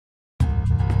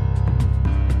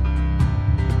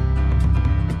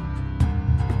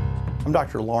I'm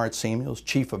Dr. Lawrence Samuels,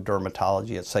 Chief of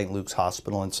Dermatology at St. Luke's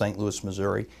Hospital in St. Louis,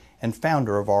 Missouri, and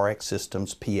founder of RX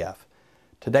Systems PF.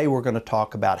 Today we're going to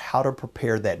talk about how to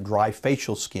prepare that dry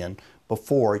facial skin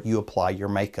before you apply your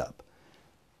makeup.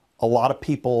 A lot of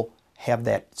people have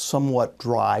that somewhat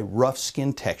dry, rough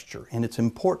skin texture, and it's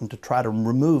important to try to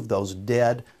remove those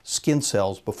dead skin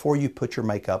cells before you put your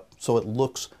makeup so it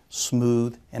looks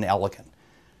smooth and elegant.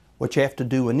 What you have to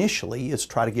do initially is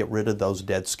try to get rid of those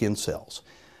dead skin cells.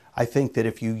 I think that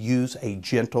if you use a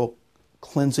gentle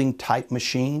cleansing type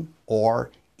machine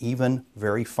or even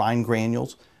very fine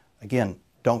granules, again,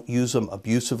 don't use them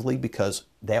abusively because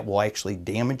that will actually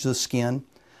damage the skin.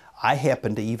 I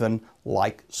happen to even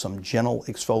like some gentle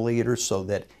exfoliators so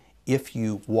that if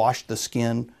you wash the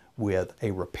skin with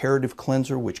a reparative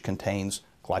cleanser which contains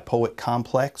glycolic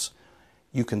complex,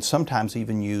 you can sometimes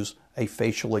even use a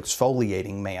facial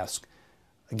exfoliating mask.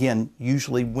 Again,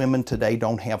 usually women today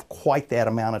don't have quite that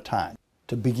amount of time.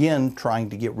 To begin trying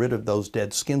to get rid of those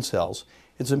dead skin cells,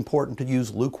 it's important to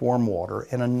use lukewarm water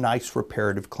and a nice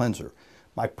reparative cleanser.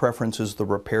 My preference is the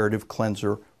reparative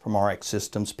cleanser from RX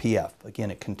Systems PF.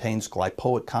 Again, it contains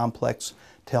glycolic complex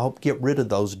to help get rid of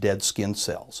those dead skin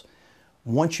cells.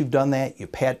 Once you've done that, you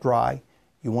pat dry.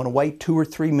 You want to wait 2 or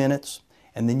 3 minutes,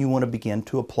 and then you want to begin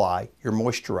to apply your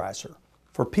moisturizer.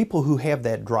 For people who have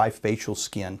that dry facial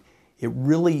skin, it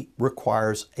really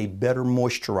requires a better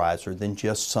moisturizer than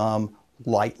just some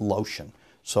light lotion.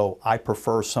 So I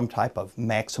prefer some type of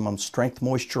maximum strength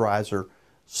moisturizer,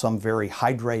 some very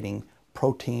hydrating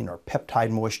protein or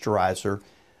peptide moisturizer.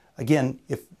 Again,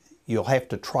 if you'll have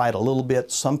to try it a little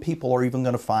bit. Some people are even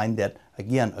going to find that,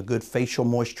 again, a good facial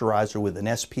moisturizer with an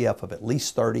SPF of at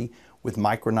least 30 with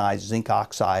micronized zinc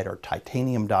oxide or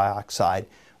titanium dioxide,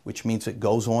 which means it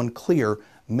goes on clear,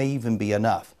 may even be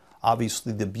enough.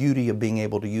 Obviously, the beauty of being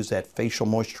able to use that facial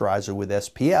moisturizer with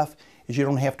SPF is you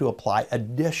don't have to apply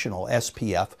additional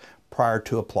SPF prior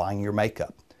to applying your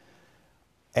makeup.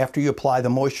 After you apply the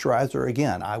moisturizer,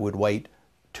 again, I would wait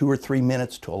 2 or 3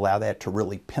 minutes to allow that to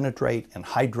really penetrate and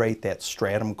hydrate that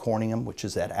stratum corneum, which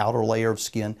is that outer layer of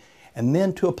skin, and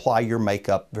then to apply your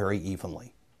makeup very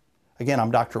evenly. Again, I'm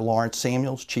Dr. Lawrence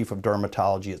Samuels, Chief of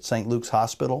Dermatology at St. Luke's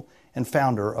Hospital and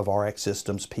founder of RX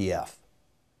Systems PF.